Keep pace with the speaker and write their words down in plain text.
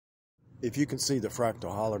If you can see the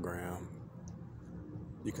fractal hologram,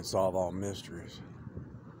 you can solve all mysteries.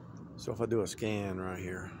 So if I do a scan right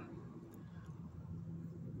here,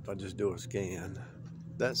 if I just do a scan,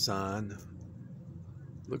 that sign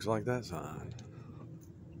looks like that sign.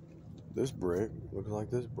 This brick looks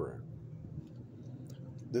like this brick.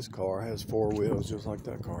 This car has four wheels just like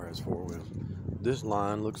that car has four wheels. This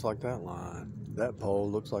line looks like that line. That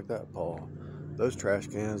pole looks like that pole. Those trash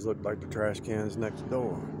cans look like the trash cans next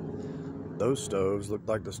door. Those stoves look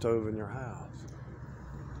like the stove in your house.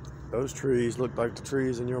 Those trees look like the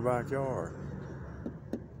trees in your backyard.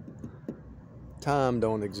 Time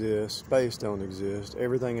don't exist, space don't exist,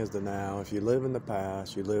 everything is the now. If you live in the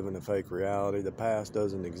past, you live in a fake reality. The past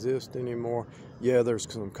doesn't exist anymore. Yeah,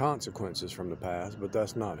 there's some consequences from the past, but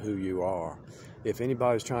that's not who you are. If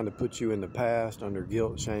anybody's trying to put you in the past under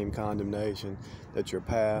guilt, shame, condemnation, that your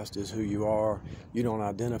past is who you are, you don't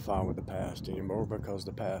identify with the past anymore because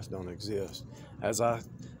the past don't exist. As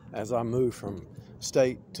I move from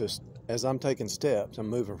state to as I'm taking steps, I'm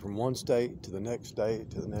moving from one state to the next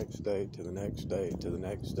state, to the next state, to the next state, to the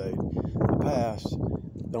next state. The past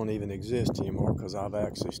don't even exist anymore because I've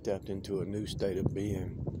actually stepped into a new state of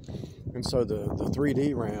being. And so the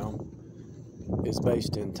 3D realm is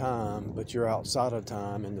based in time, but you're outside of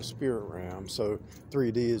time in the spirit realm. So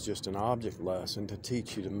 3D is just an object lesson to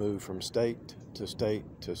teach you to move from state to state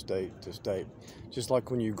to state to state. Just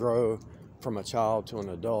like when you grow from a child to an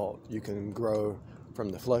adult, you can grow from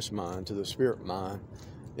the flesh mind to the spirit mind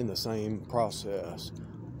in the same process.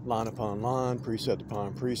 Line upon line, precept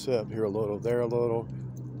upon precept, here a little, there a little.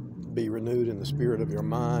 Be renewed in the spirit of your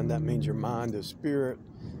mind. That means your mind is spirit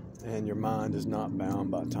and your mind is not bound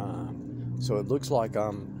by time. So it looks like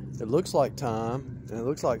time and it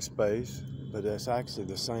looks like space, but it's actually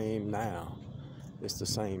the same now. It's the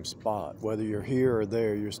same spot. Whether you're here or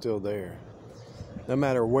there, you're still there. No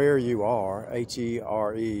matter where you are,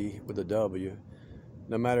 H-E-R-E with a W,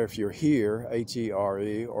 no matter if you're here,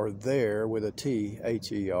 H-E-R-E, or there with a T,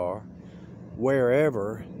 H-E-R,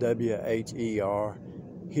 wherever, W-H-E-R,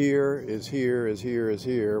 here is here is here is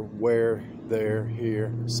here, where, there,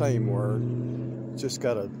 here, same word. It's just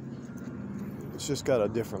got a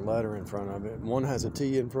different letter in front of it. One has a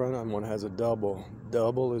T in front of it, and one has a double.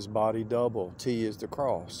 Double is body double. T is the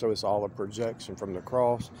cross. So it's all a projection from the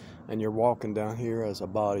cross, and you're walking down here as a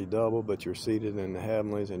body double, but you're seated in the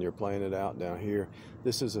heavenlies and you're playing it out down here.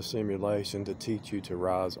 This is a simulation to teach you to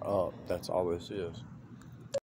rise up. That's all this is.